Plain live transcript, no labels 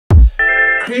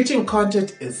Creating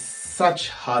content is such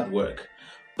hard work.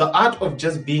 The art of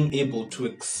just being able to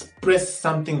express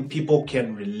something people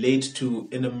can relate to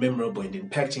in a memorable and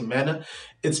impacting manner,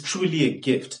 it's truly a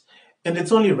gift. And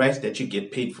it's only right that you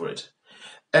get paid for it.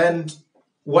 And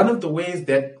one of the ways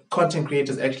that content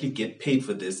creators actually get paid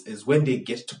for this is when they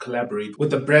get to collaborate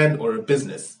with a brand or a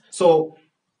business. So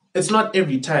it's not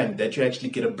every time that you actually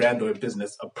get a brand or a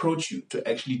business approach you to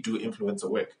actually do influencer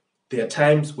work. There are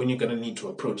times when you're going to need to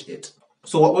approach it.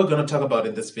 So what we're going to talk about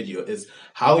in this video is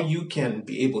how you can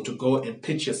be able to go and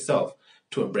pitch yourself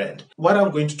to a brand. What I'm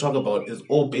going to talk about is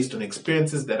all based on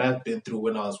experiences that I've been through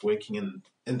when I was working in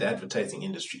the advertising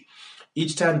industry.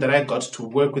 Each time that I got to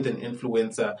work with an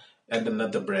influencer and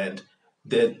another brand,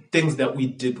 the things that we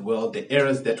did well, the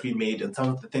errors that we made, and some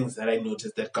of the things that I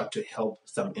noticed that got to help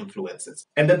some influencers.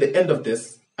 And at the end of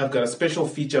this, I've got a special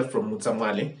feature from Mutsa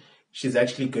Mwale. She's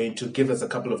actually going to give us a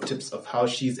couple of tips of how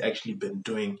she's actually been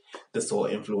doing this whole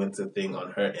influencer thing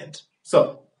on her end.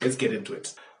 So let's get into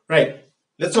it. Right,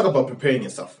 let's talk about preparing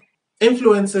yourself.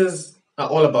 Influencers are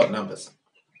all about numbers.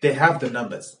 They have the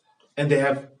numbers, and they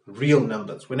have real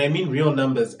numbers. When I mean real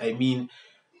numbers, I mean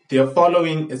their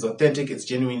following is authentic, it's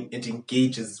genuine, it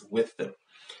engages with them.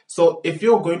 So if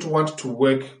you're going to want to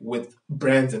work with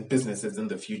brands and businesses in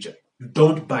the future,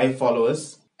 don't buy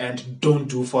followers and don't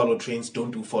do follow trains, don't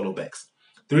do follow backs.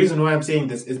 The reason why I'm saying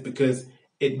this is because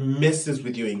it messes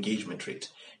with your engagement rate.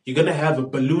 You're going to have a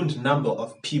ballooned number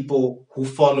of people who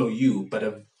follow you, but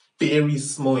a very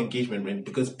small engagement rate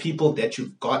because people that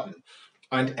you've gotten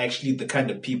aren't actually the kind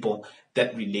of people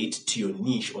that relate to your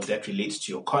niche or that relate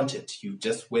to your content. You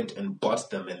just went and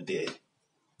bought them and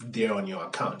they're on your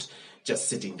account, just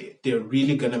sitting there. They're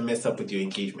really going to mess up with your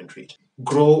engagement rate.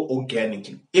 Grow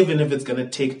organically. Even if it's going to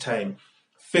take time,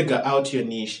 figure out your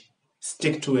niche,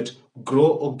 stick to it,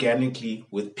 grow organically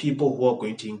with people who are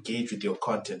going to engage with your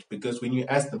content, because when you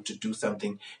ask them to do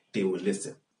something, they will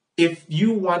listen. If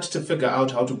you want to figure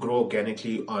out how to grow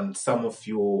organically on some of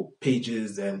your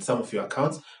pages and some of your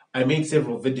accounts, I made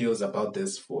several videos about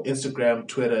this for Instagram,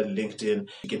 Twitter, LinkedIn.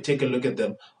 You can take a look at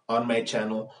them on my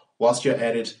channel. Whilst you're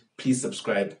at it, please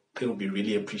subscribe. It will be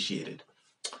really appreciated.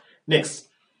 Next,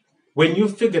 when you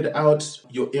figured out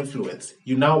your influence,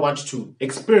 you now want to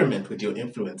experiment with your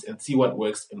influence and see what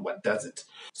works and what doesn't.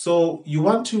 So you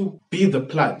want to be the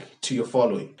plug to your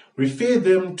following. Refer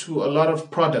them to a lot of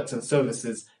products and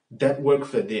services that work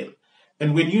for them.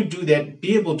 And when you do that,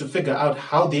 be able to figure out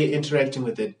how they're interacting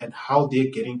with it and how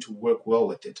they're getting to work well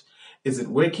with it. Is it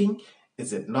working?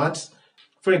 Is it not?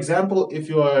 For example, if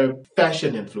you're a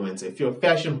fashion influencer, if you're a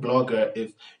fashion blogger,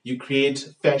 if you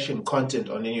create fashion content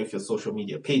on any of your social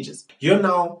media pages, you're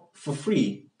now, for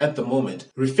free at the moment,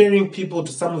 referring people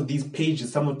to some of these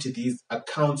pages, some of these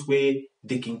accounts where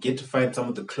they can get to find some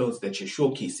of the clothes that you're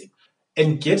showcasing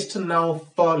and get to now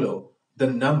follow the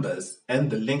numbers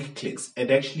and the link clicks and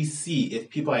actually see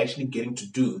if people are actually getting to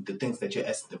do the things that you're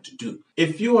asking them to do.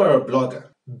 If you are a blogger,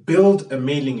 build a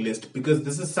mailing list, because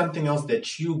this is something else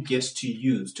that you get to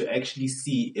use to actually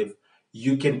see if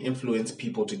you can influence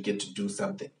people to get to do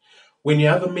something. When you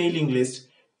have a mailing list,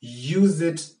 use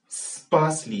it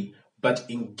sparsely but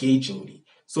engagingly.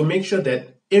 So make sure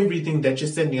that everything that you're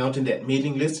sending out in that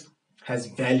mailing list has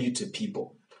value to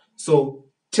people. So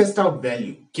test out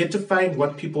value. Get to find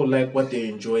what people like, what they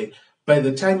enjoy. By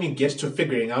the time you get to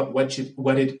figuring out what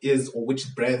it is or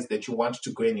which brands that you want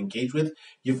to go and engage with,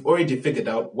 you've already figured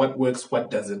out what works,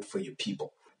 what doesn't for your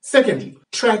people. Secondly,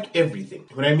 track everything.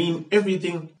 When I mean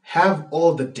everything, have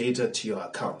all the data to your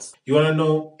accounts. You want to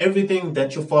know everything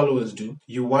that your followers do.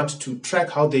 You want to track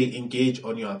how they engage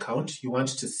on your account. You want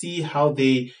to see how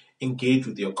they engage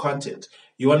with your content.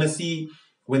 You want to see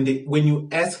when you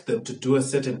ask them to do a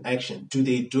certain action, do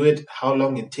they do it? How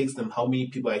long it takes them? How many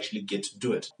people actually get to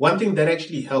do it? One thing that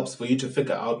actually helps for you to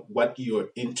figure out what you're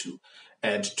into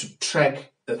and to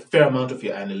track a fair amount of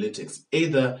your analytics,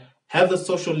 either have a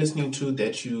social listening tool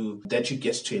that you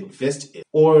get to invest in,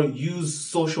 or use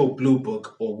Social Blue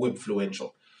Book or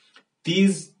Webfluential.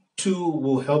 These two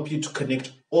will help you to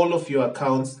connect all of your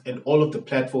accounts and all of the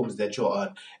platforms that you're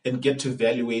on and get to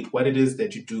evaluate what it is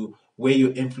that you do, where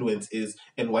your influence is,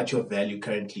 and what your value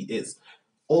currently is.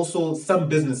 Also, some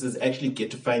businesses actually get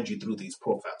to find you through these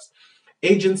profiles.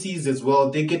 Agencies as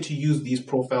well, they get to use these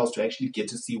profiles to actually get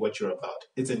to see what you're about.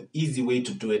 It's an easy way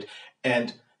to do it,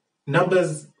 and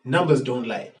numbers don't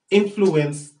lie.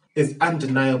 Influence is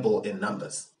undeniable in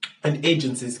numbers, and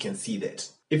agencies can see that.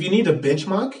 If you need a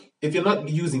benchmark, if you're not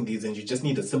using these and you just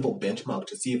need a simple benchmark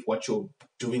to see if what you're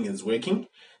doing is working,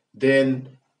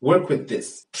 then work with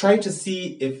this. Try to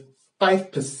see if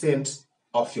 5%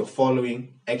 of your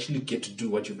following actually get to do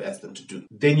what you've asked them to do.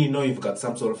 Then you know you've got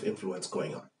some sort of influence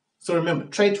going on. So remember,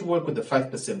 try to work with the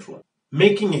 5% rule.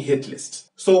 Making a hit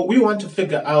list. So we want to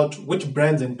figure out which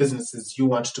brands and businesses you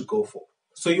want to go for.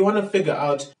 So you want to figure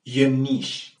out your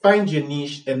niche. Find your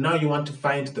niche, and now you want to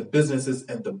find the businesses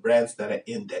and the brands that are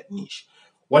in that niche.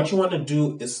 What you want to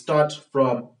do is start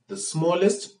from the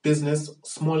smallest business,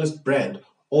 smallest brand,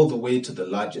 all the way to the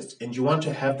largest, and you want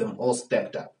to have them all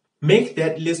stacked up. Make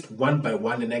that list one by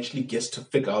one and actually get to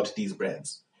figure out these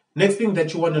brands. Next thing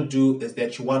that you want to do is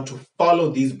that you want to follow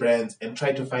these brands and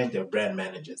try to find their brand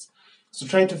managers. So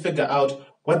try to figure out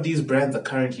what these brands are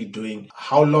currently doing,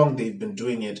 how long they've been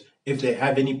doing it, if they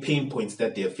have any pain points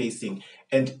that they're facing,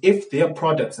 and if their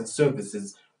products and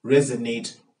services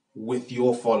resonate with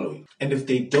your following. And if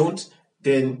they don't,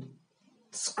 then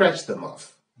scratch them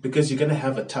off, because you're going to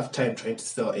have a tough time trying to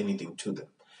sell anything to them.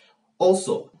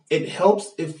 Also, it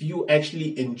helps if you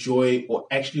actually enjoy or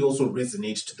actually also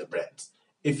resonate to the brands.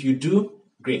 If you do,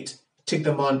 great. Take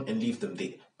them on and leave them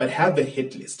there. But have a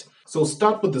hit list. So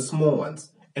start with the small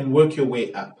ones and work your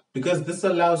way up, because this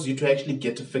allows you to actually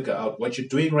get to figure out what you're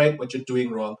doing right, what you're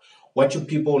doing wrong, what your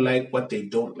people like, what they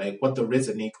don't like, what they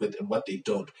resonate with and what they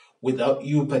don't, without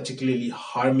you particularly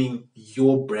harming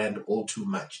your brand all too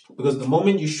much. Because the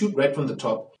moment you shoot right from the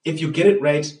top, if you get it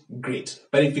right, great.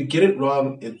 But if you get it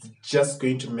wrong, it's just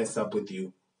going to mess up with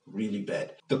you really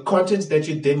bad. The content that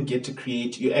you then get to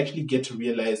create, you actually get to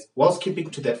realize, whilst keeping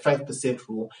to that 5%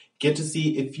 rule, get to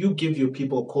see if you give your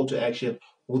people a call to action,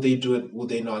 will they do it, will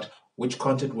they not, which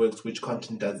content works, which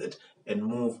content does it, and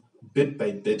move bit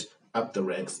by bit up the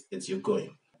ranks as you're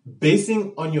going.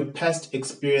 Basing on your past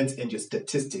experience and your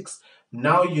statistics,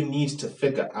 now you need to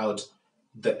figure out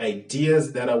the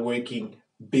ideas that are working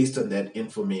based on that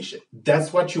information.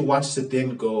 That's what you want to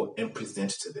then go and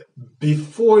present to them.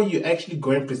 Before you actually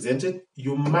go and present it,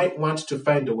 you might want to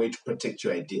find a way to protect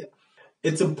your idea.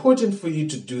 It's important for you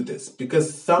to do this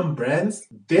because some brands,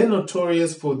 they're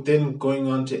notorious for then going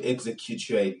on to execute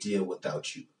your idea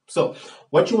without you. So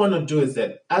what you want to do is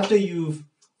that after you've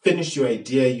finished your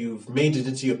idea, you've made it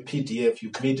into your PDF,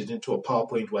 you've made it into a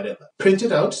PowerPoint, whatever, print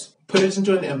it out, put it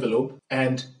into an envelope,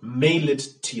 and mail it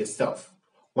to yourself.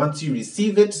 Once you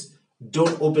receive it,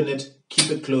 don't open it, keep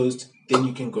it closed, then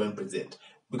you can go and present.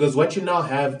 Because what you now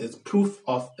have is proof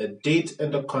of a date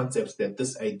and a concept that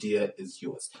this idea is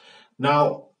yours.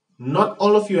 Now, not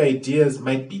all of your ideas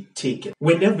might be taken.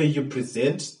 Whenever you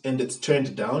present and it's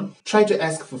turned down, try to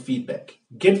ask for feedback.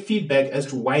 Get feedback as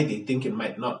to why they think it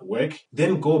might not work,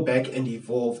 then go back and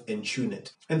evolve and tune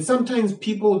it. And sometimes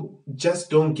people just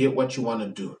don't get what you want to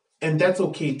do. And that's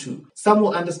okay too. Some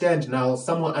will understand now,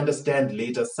 some will understand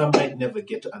later, some might never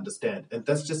get to understand. And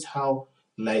that's just how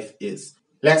life is.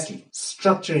 Lastly,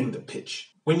 structuring the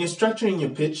pitch. When you're structuring your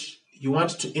pitch, you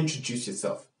want to introduce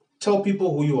yourself. Tell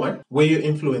people who you are, where your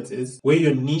influence is, where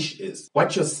your niche is,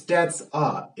 what your stats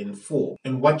are in full,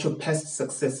 and what your past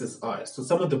successes are. So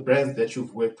some of the brands that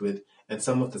you've worked with and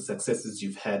some of the successes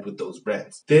you've had with those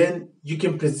brands. Then you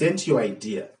can present your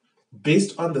idea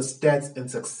based on the stats and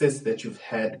success that you've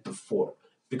had before,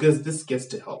 because this gets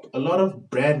to help. A lot of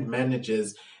brand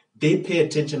managers, they pay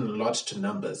attention a lot to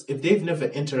numbers. If they've never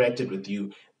interacted with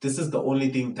you, this is the only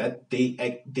thing that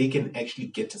they can actually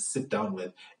get to sit down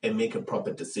with and make a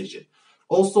proper decision.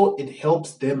 Also, it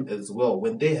helps them as well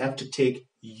when they have to take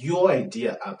your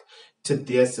idea up to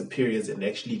their superiors and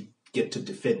actually get to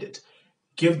defend it.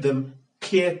 Give them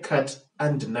clear-cut,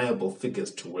 undeniable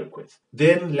figures to work with.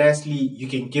 Then lastly, you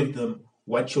can give them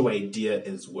what your idea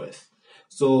is worth.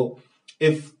 So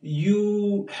if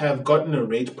you have gotten a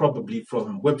rate probably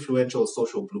from Webfluential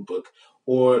Social Blue Book,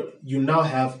 or you now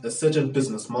have a certain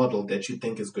business model that you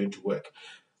think is going to work,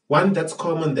 one that's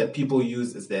common that people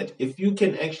use is that if you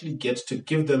can actually get to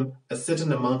give them a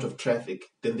certain amount of traffic,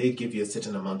 then they give you a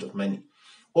certain amount of money.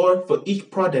 Or for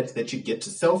each product that you get to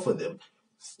sell for them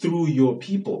through your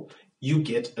people, you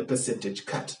get a percentage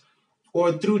cut.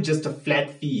 Or through just a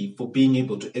flat fee for being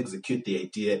able to execute the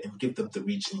idea and give them the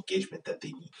reach and engagement that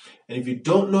they need. And if you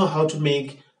don't know how to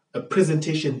make a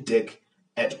presentation deck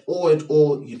at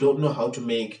all, you don't know how to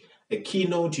make a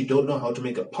keynote, you don't know how to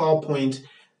make a PowerPoint,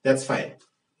 that's fine.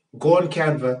 Go on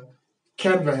Canva.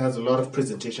 Canva has a lot of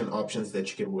presentation options that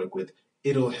you can work with.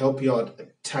 It'll help you out a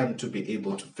ton to be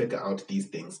able to figure out these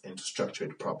things and to structure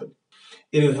it properly.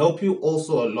 It'll help you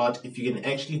also a lot if you can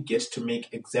actually get to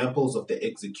make examples of the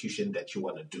execution that you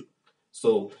want to do.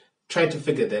 So try to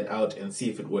figure that out and see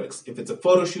if it works. If it's a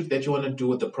photo shoot that you want to do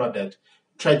with the product,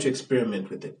 try to experiment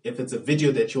with it. If it's a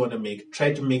video that you want to make,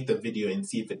 try to make the video and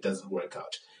see if it doesn't work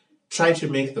out. Try to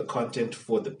make the content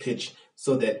for the pitch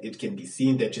so that it can be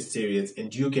seen that you're serious,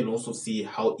 and you can also see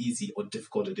how easy or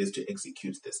difficult it is to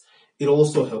execute this. It'll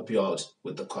also help you out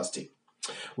with the costing.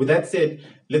 With that said,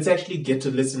 let's actually get to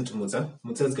listen to Mutsa.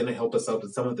 Mutsa is going to help us out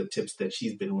with some of the tips that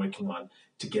she's been working on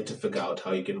to get to figure out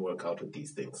how you can work out with these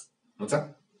things.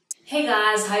 Mutsa? Hey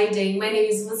guys, how you doing? My name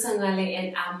is Mutsa Mwale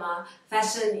and I'm a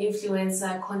fashion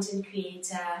influencer, content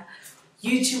creator,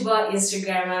 YouTuber,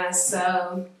 Instagrammer.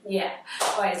 So yeah.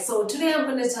 Alright, so today I'm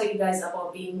going to tell you guys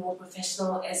about being more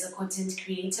professional as a content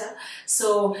creator.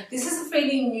 So this is a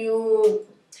fairly new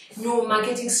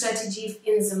marketing strategy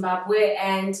in Zimbabwe,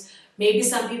 and maybe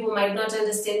some people might not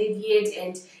understand it yet,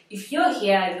 and if you're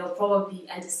here, you'll probably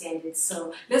understand it.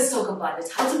 So let's talk about it.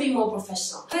 How to be more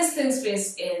professional. First things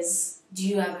first is, do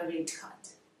you have a rate card?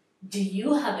 Do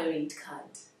you have a rate card?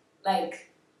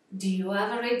 Like, do you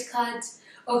have a rate card?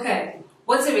 Okay,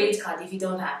 what's a rate card if you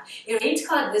don't have? A rate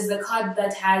card is the card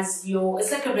that has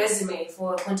it's like a resume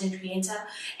for a content creator,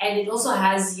 and it also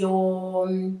has your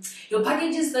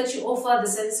packages that you offer, the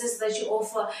services that you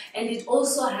offer, and it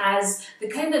also has the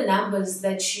kind of numbers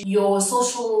that your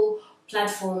social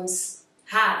platforms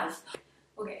have.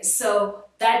 Okay, so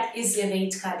that is a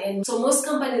rate card, and so most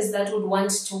companies that would want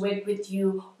to work with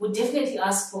you would definitely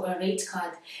ask for a rate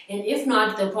card, and if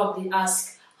not, they'll probably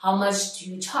ask, how much do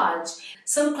you charge?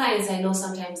 Some clients, I know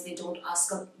sometimes they don't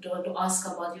ask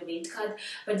about your rate card,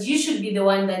 but you should be the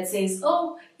one that says,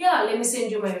 oh yeah, let me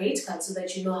send you my rate card so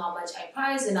that you know how much I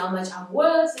price and how much I'm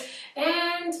worth,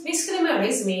 and basically my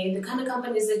resume, the kind of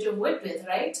companies that you've worked with,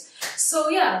 right? So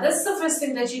yeah, that's the first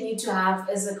thing that you need to have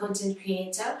as a content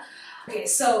creator. Okay,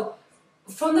 so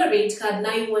from the rate card,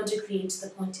 now you want to create the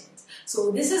content.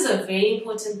 So this is a very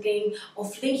important thing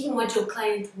of linking what your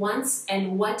client wants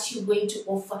and what you're going to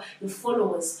offer your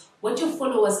followers, what your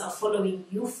followers are following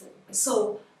you for.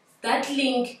 So that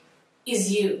link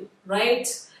is you, right?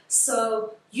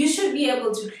 So you should be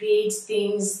able to create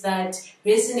things that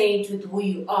resonate with who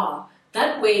you are.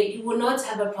 That way you will not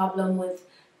have a problem with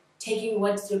taking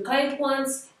what your client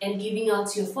wants and giving out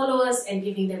to your followers and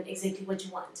giving them exactly what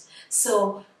you want.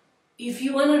 So if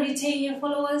you want to retain your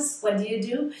followers, what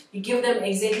do? You give them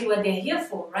exactly what they're here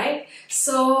for, right?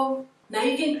 So now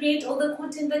you can create all the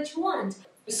content that you want.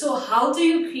 So how do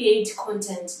you create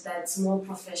content that's more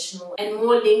professional and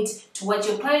more linked to what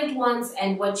your client wants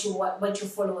and what your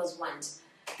followers want?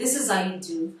 This is how you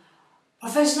do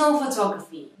professional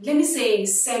photography. Let me say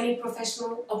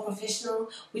semi-professional or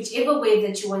professional, whichever way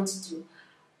that you want to do.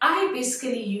 I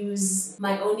basically use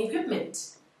my own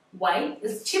equipment. Why?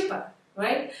 It's cheaper.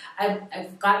 Right?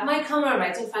 I've got my camera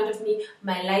right in front of me,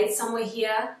 my light somewhere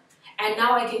here, and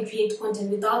now I can create content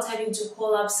without having to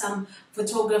call up some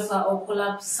photographer or call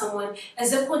up someone.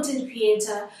 As a content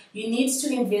creator, you need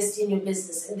to invest in your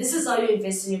business, and this is how you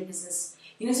invest in your business.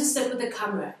 You need to start with the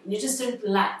camera, you need to start with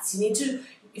lights, you need to,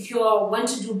 if you want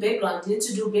to do background, you need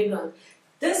to do background.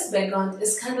 This background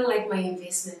is kind of like my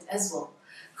investment as well,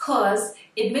 because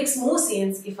it makes more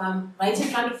sense if I'm right in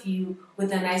front of you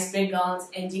with a nice background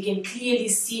and you can clearly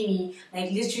see me,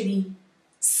 like literally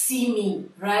see me,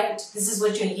 right? This is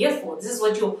what you're here for. This is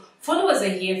what your followers are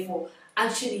here for,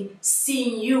 actually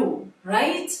seeing you,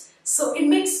 right? So it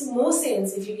makes more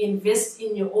sense if you invest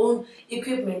in your own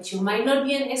equipment. You might not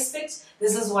be an expert.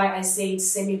 This is why I say it's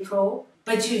semi-pro,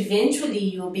 but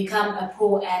you'll become a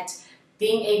pro at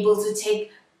being able to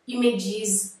take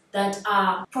images that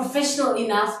are professional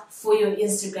enough for your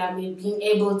Instagram, and being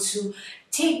able to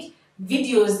take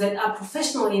videos that are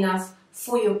professional enough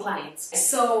for your clients.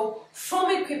 So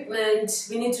from equipment,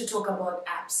 we need to talk about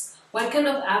apps. What kind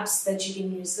of apps that you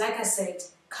can use? Like I said,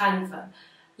 Canva,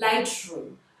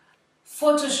 Lightroom,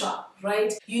 Photoshop,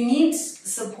 right? You need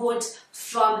support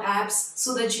from apps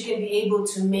so that you can be able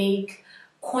to make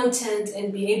content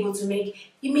and be able to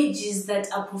make images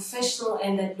that are professional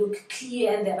and that look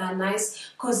clear and that are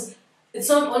nice, because it's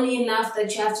not only enough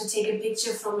that you have to take a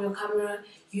picture from your camera,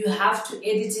 you have to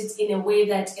edit it in a way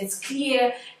that it's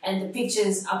clear and the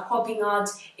pictures are popping out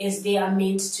as they are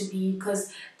meant to be,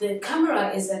 because the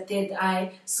camera is a third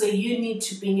eye, so you need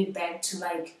to bring it back to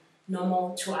like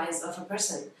normal two eyes of a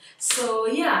person. So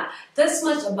yeah, that's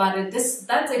much about it.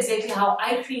 That's exactly how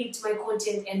I create my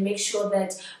content and make sure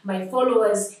that my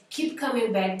followers keep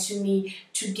coming back to me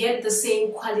to get the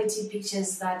same quality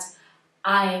pictures that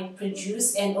I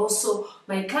produce, and also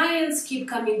my clients keep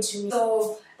coming to me.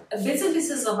 So bits and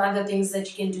pieces of other things that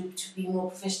you can do to be more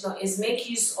professional is make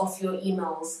use of your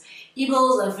emails.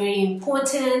 Emails are very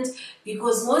important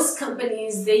because most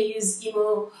companies, they use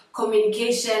email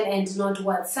communication and not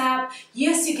WhatsApp.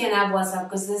 Yes, you can have WhatsApp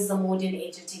because this is the modern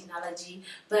age of technology,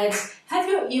 but have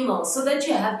your email so that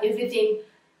you have everything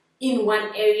in one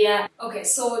area. Okay,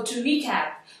 so to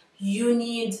recap, you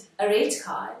need a rate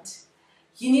card.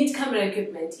 You need camera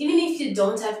equipment. Even if you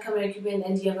don't have camera equipment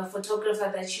and you have a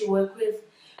photographer that you work with,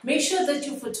 make sure that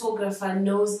your photographer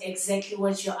knows exactly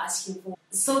what you're asking for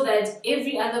so that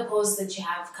every other post that you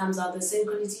have comes out the same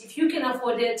quality if you can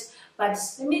afford it. But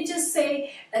let me just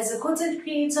say, as a content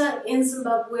creator in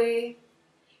Zimbabwe,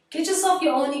 get yourself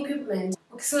your own equipment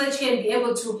so that you can be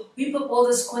able to whip up all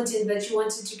this content that you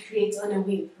wanted to create on a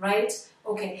whim, right?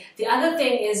 Okay. The other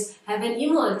thing is have an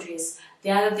email address.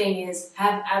 The other thing is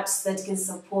have apps that can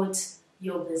support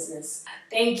your business.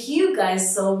 Thank you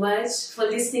guys so much for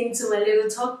listening to my little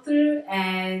talk through,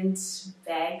 and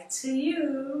back to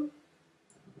you.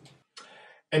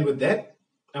 And with that,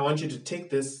 I want you to take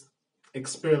this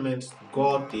experiment,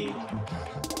 go out there,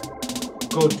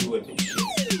 go do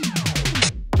it.